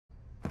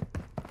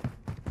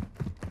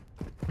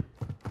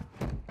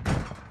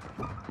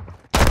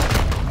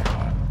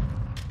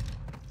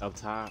Up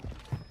top.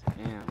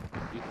 Damn,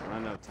 you can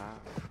run up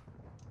top.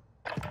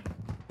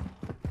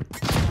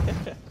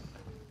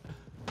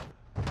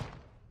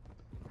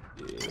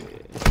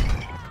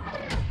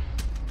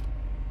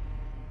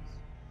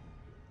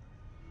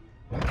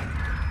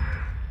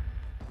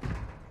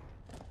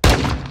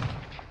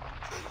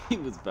 He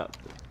was about to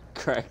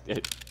crack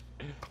it.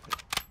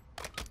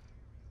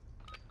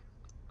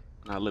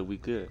 Nah, look, we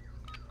good.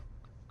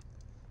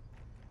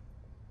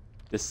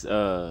 This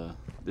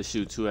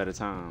shoot 2 at a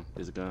time.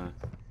 This gun.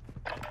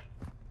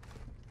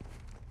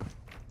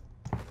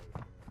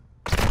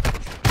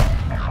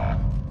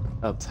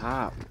 Up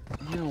top.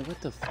 Damn,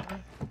 what the fuck?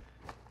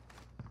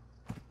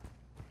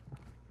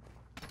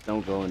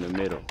 Don't go in the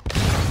middle.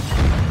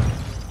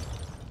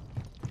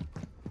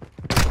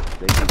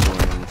 They keep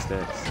going on the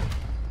steps.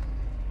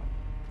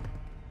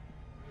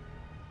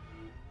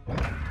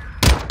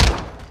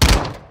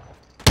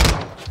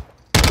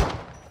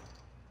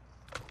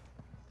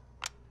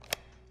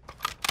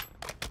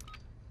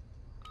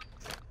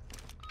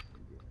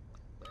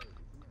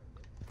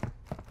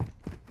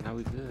 Now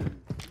we good.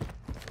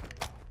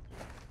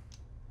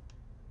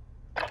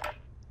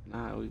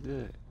 Nah, we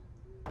good.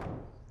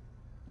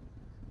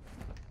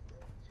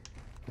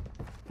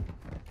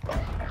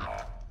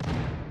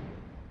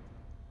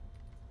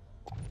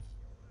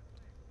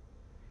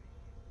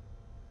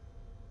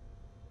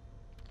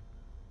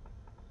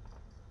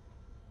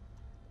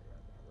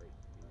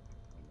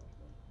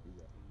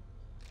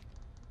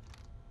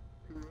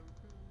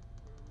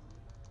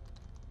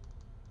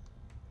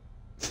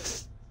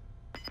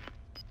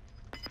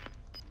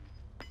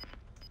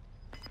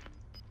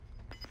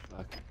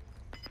 Fuck.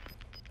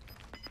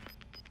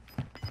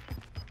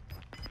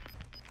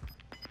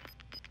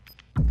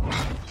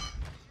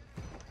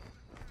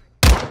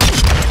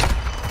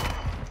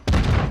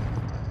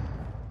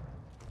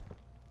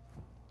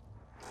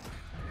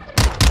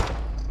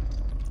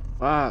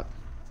 Fuck.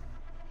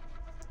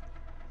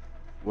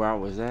 Where I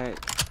was at,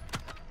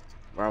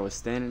 where I was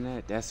standing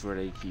at, that's where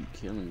they keep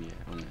killing me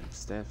at, on the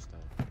steps though.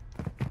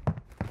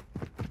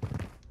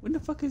 When the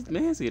fuck is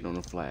man's get on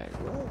the flag?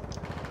 What?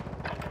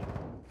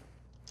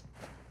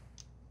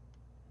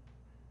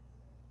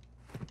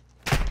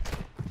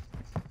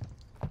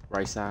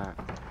 Right side.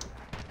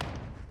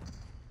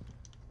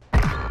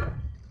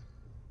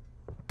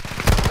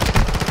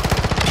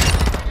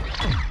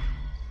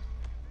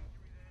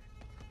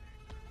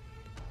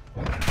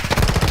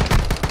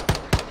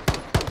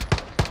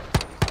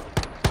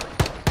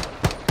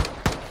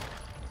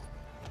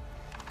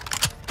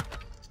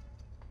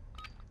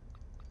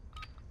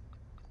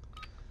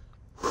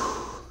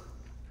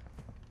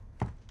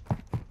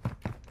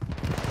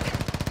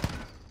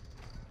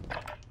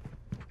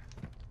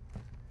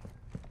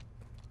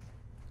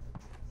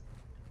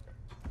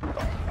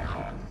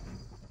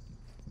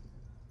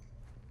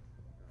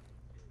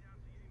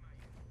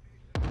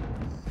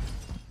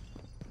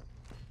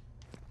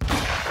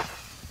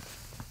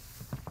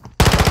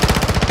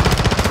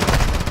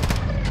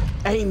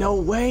 Ain't no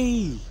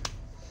way.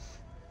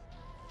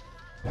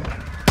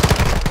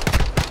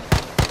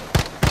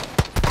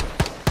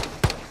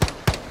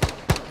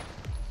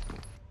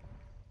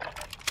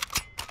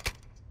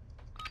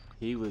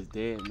 He was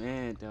dead,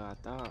 man, though, I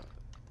thought.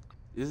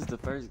 This is the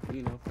first,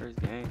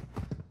 first game.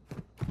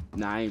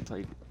 Nah, I ain't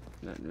played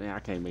nothing, man. I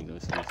can't make no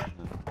sense.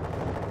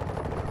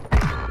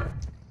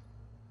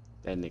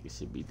 That nigga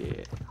should be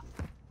dead.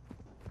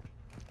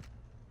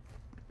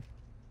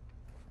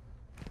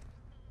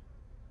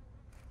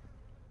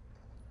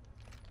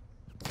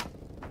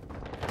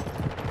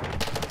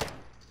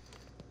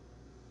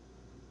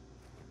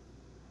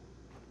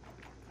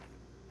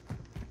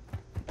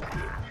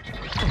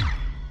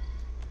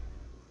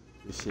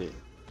 Shit.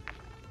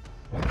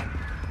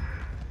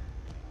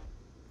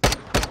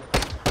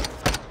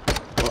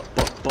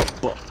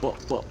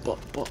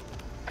 Bup.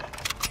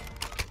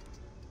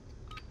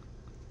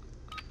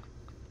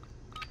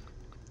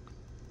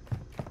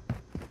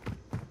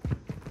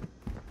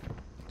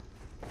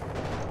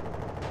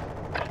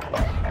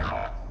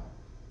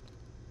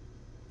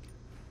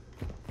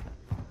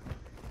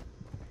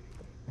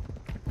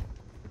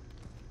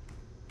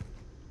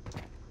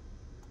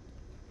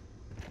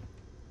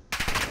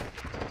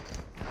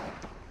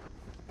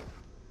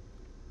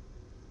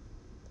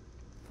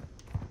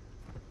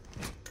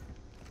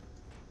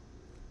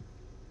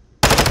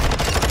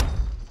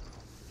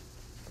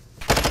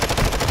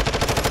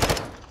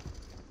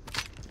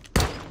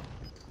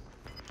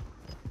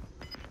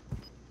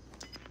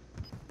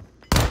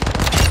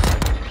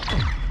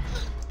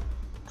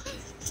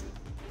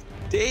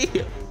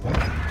 Damn.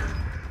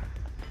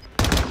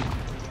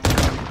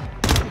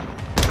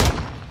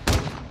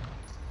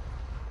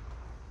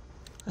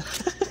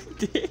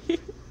 Damn.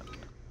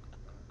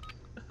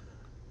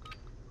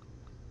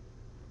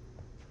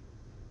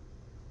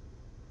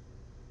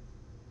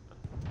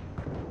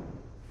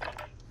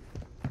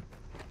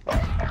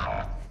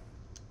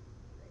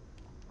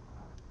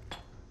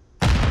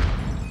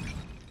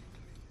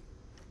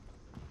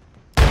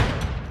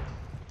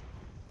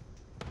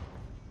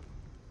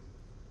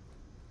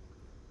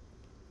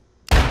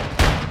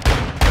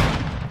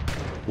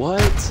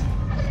 What?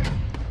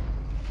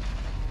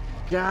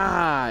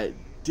 God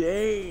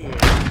damn.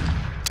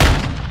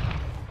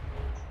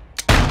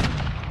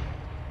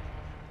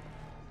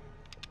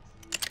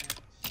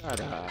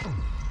 Shut up.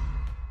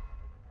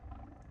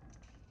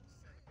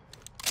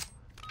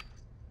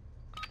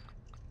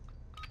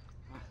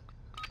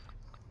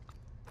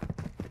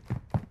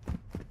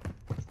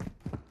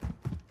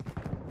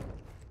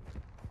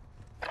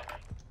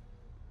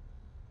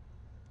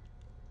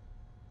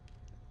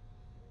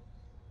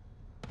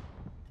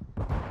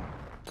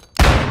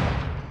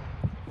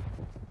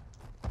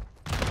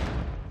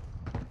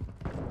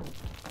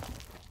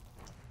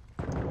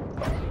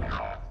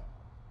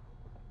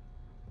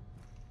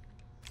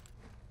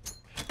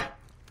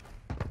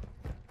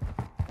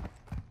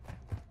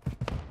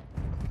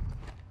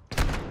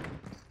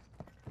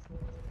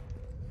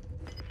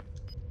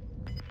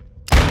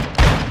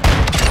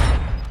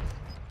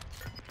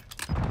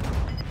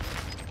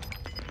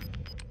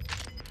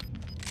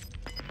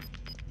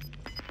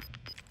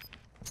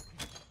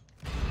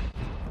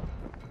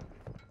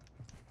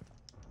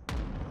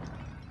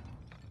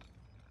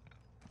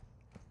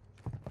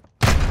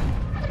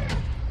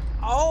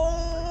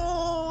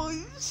 Oh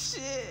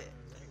shit.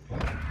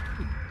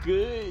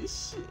 Good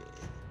shit.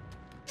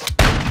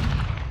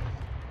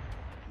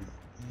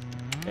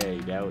 Hey,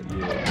 that was,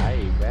 yeah, I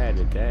ain't mad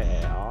at that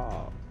at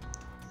all.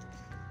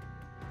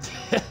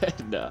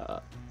 Nah.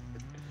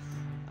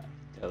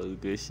 That was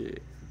good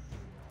shit.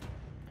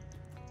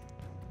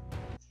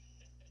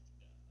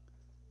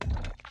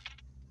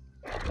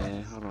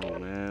 Man, hold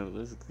on, man.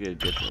 Let's get a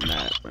different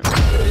map, man.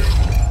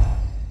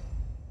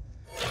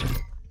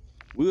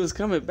 We was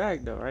coming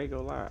back though, I ain't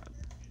gonna lie.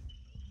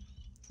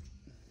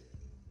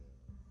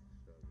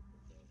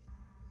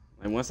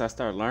 Like once I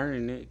start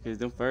learning it, cause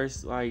them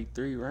first like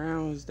 3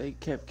 rounds, they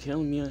kept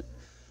killing me on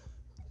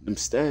them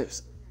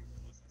steps.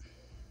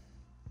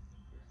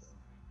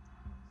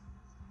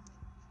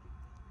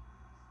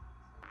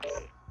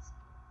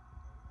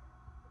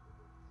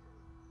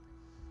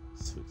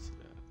 Switch it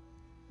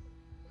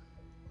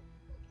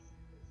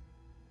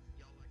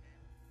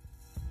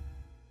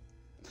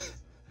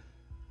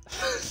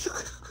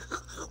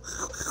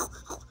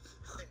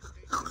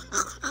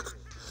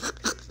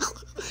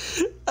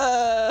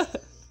up.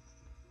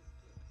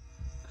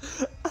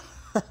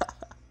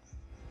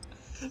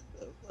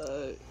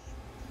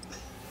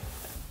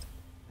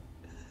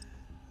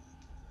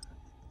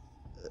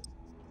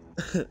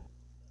 What's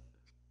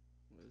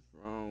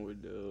wrong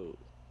with dude?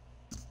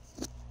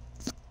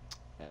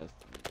 Oh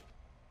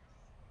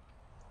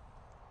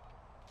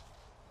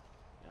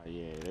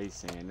yeah, they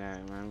saying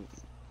that, man.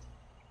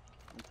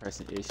 I'm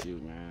pressing issue,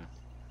 man.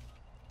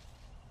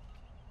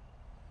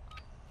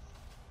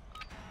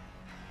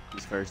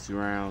 These first 2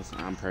 rounds,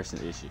 I'm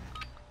pressing issue.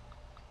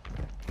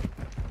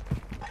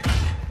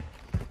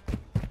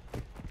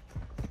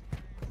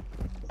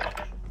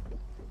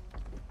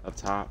 Up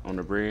top on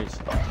the bridge.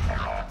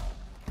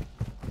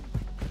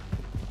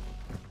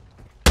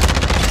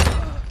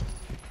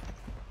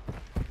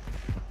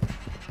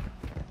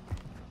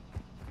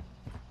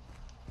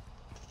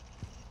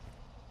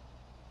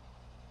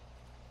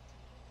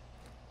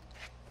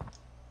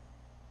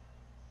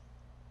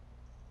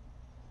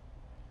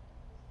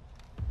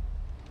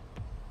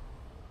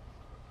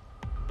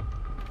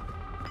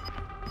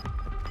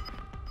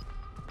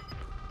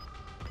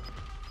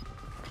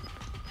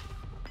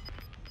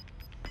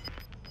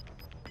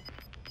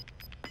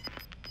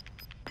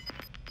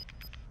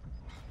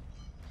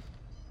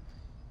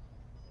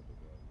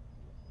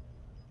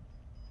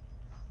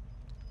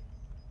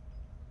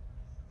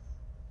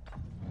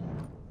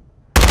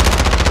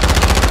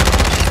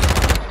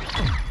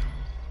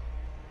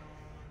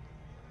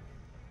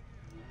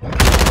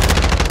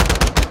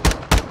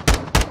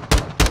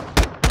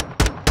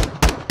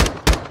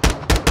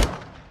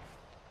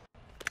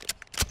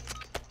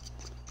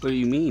 What do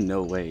you mean,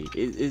 no way?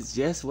 It's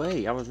just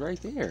way. I was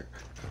right there.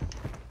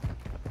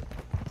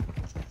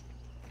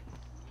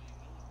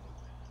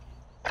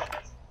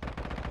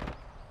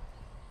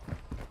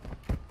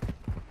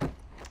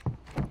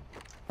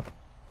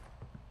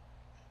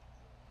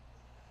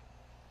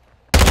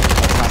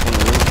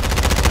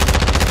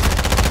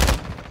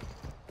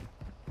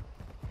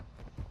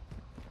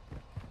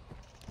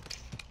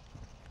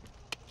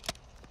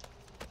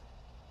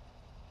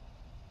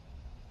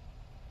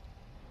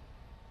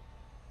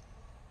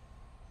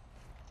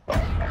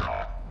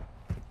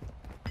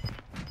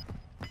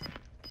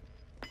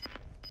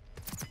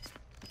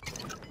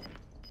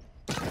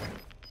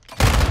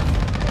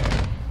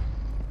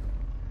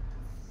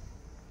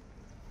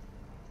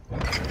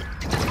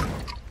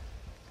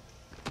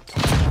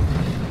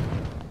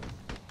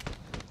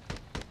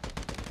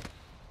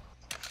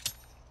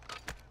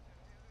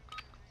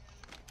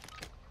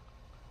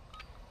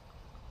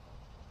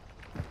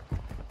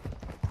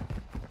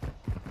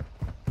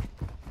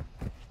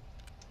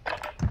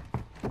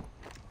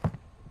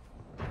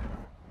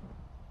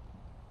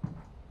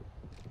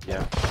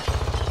 Yeah.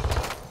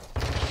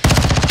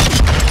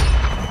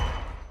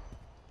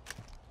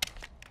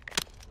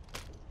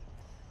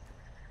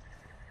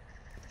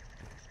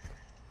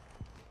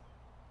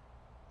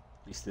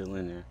 still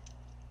in there.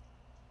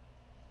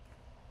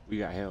 We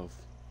got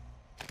health.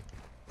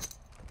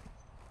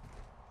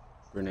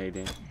 Grenade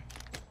in.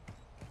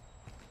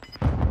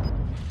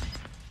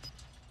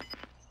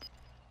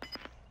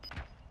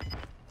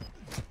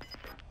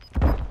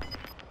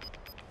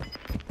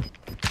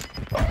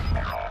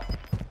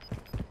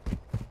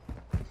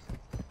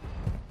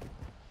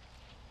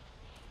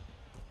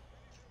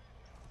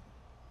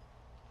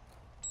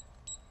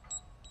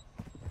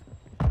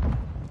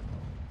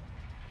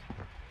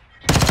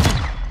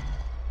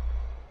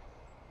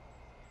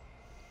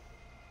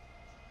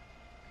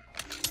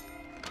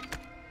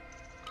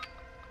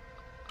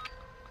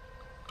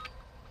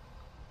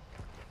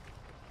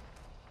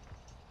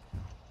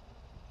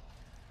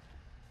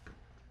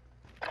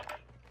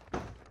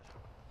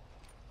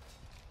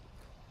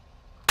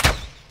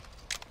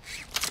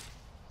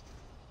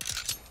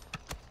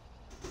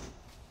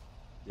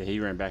 Yeah, he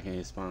ran back in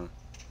his spawn.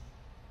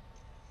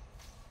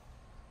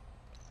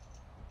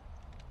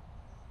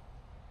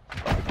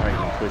 Probably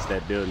gonna push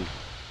that building.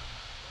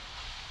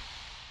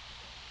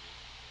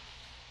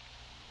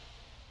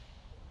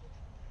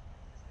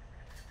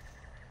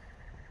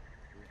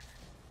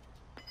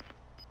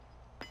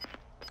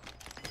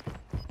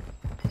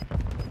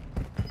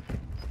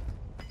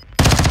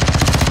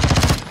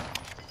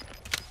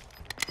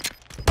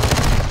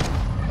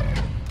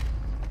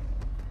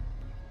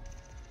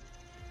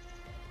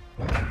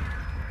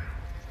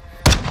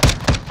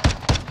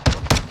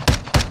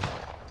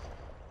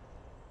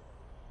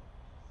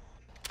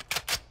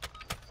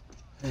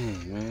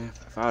 Dang, man.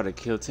 If I would have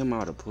killed him, I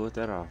would have pulled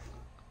that off.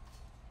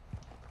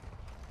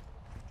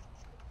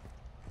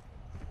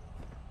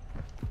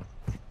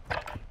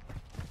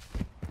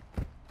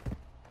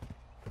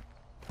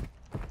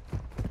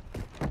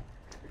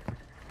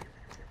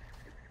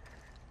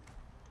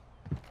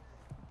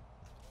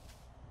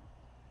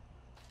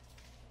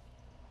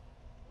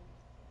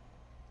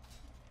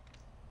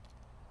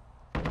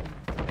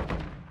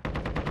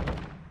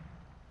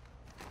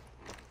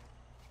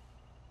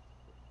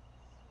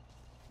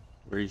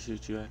 Where he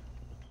shoot you at?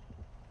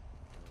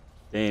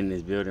 They in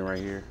this building right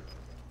here.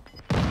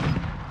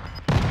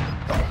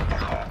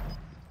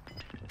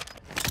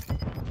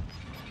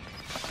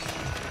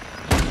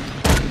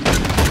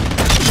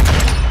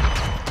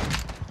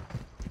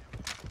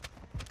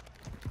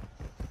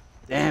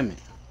 Damn it.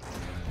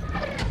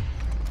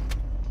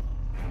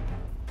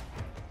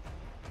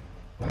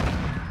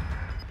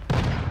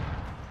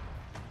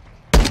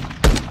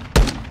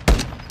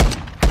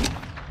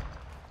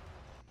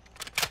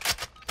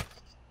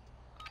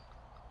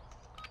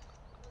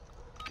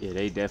 Yeah,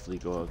 they definitely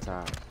go up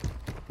top.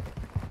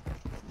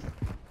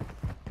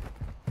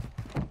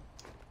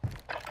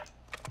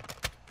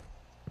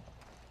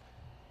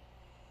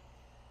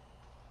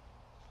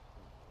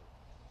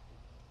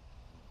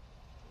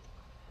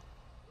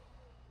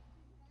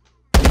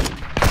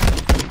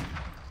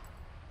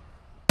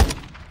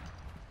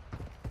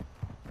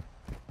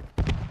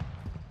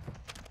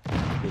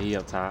 Yeah, he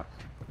up top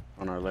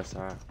on our left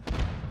side.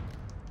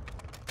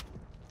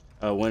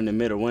 One in the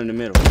middle, one in the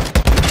middle.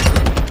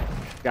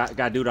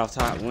 Got dude off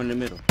top, one in the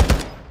middle.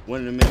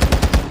 One in the middle.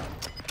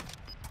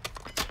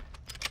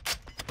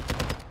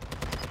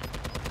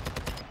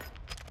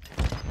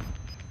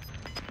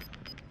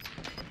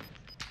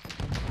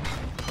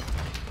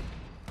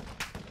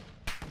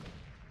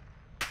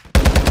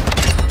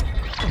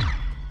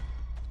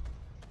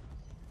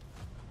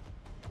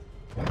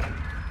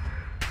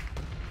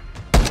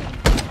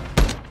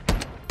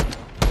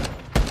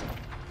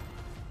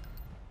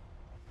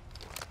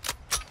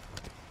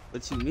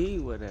 What you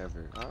mean,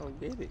 whatever? I don't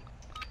get it.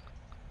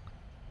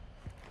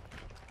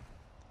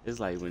 It's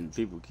like when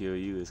people kill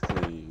you, it's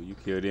clean. When you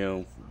kill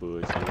them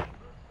for bullshit.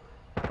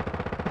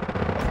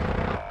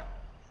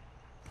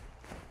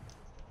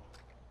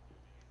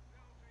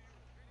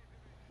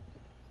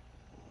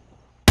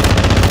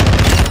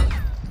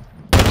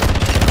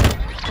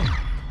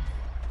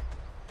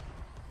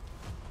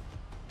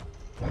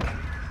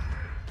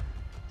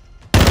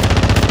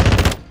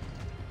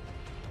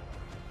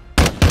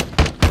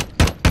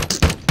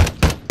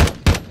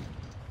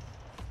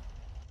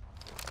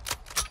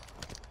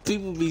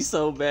 People be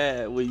so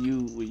bad when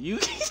you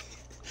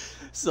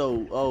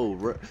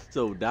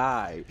so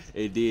die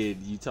and then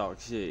you talk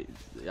shit.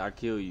 I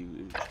kill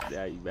you.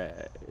 Now you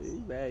bad. You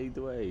bad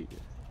either way.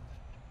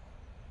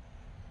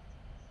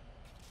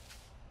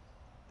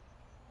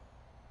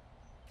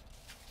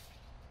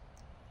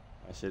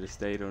 I should have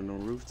stayed on the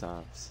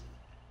rooftops.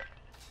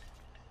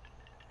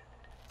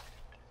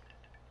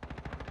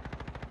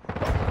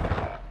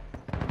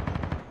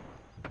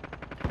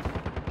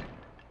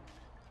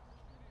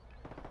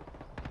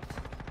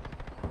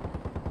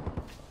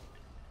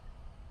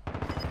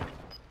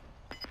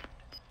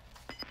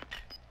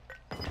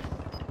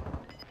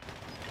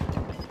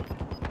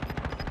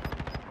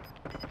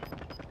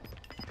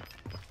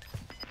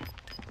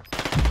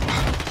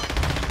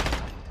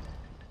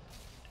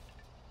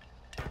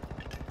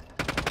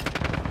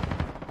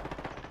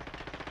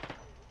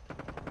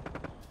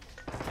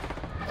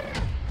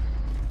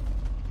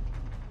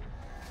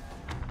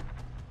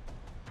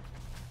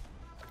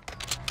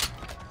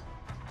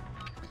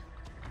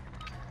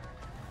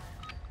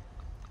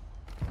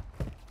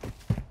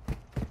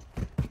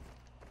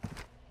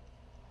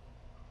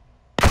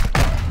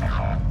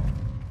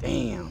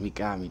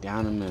 got me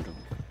down the middle.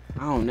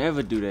 I don't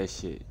never do that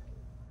shit.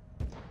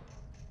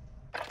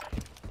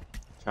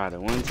 Tried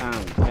it one time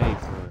and paid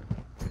for it.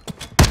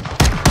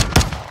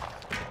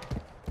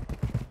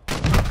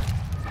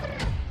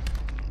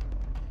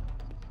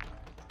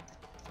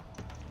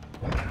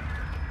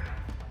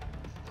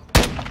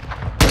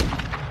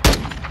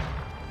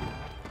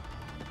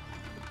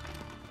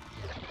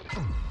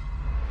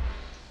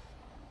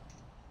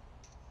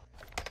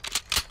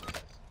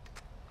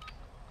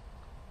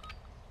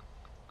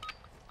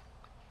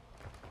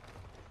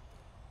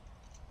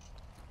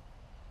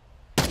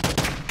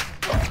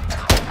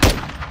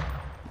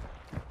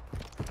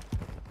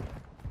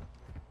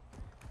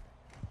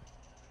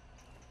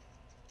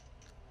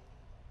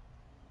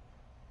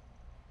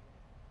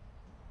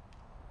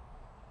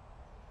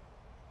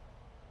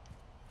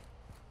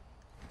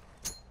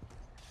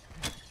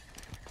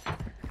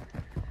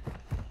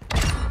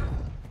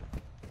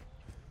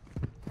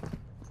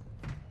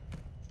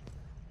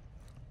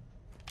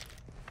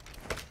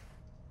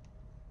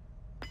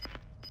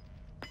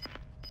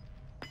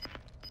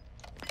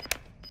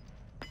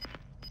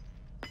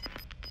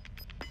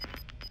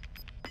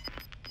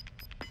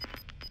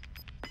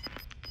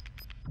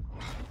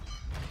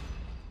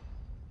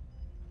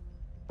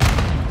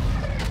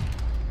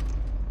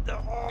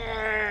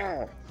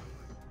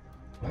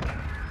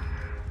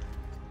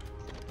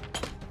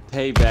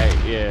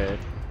 Payback, yeah.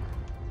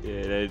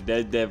 Yeah,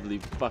 that definitely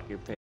fucking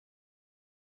pay.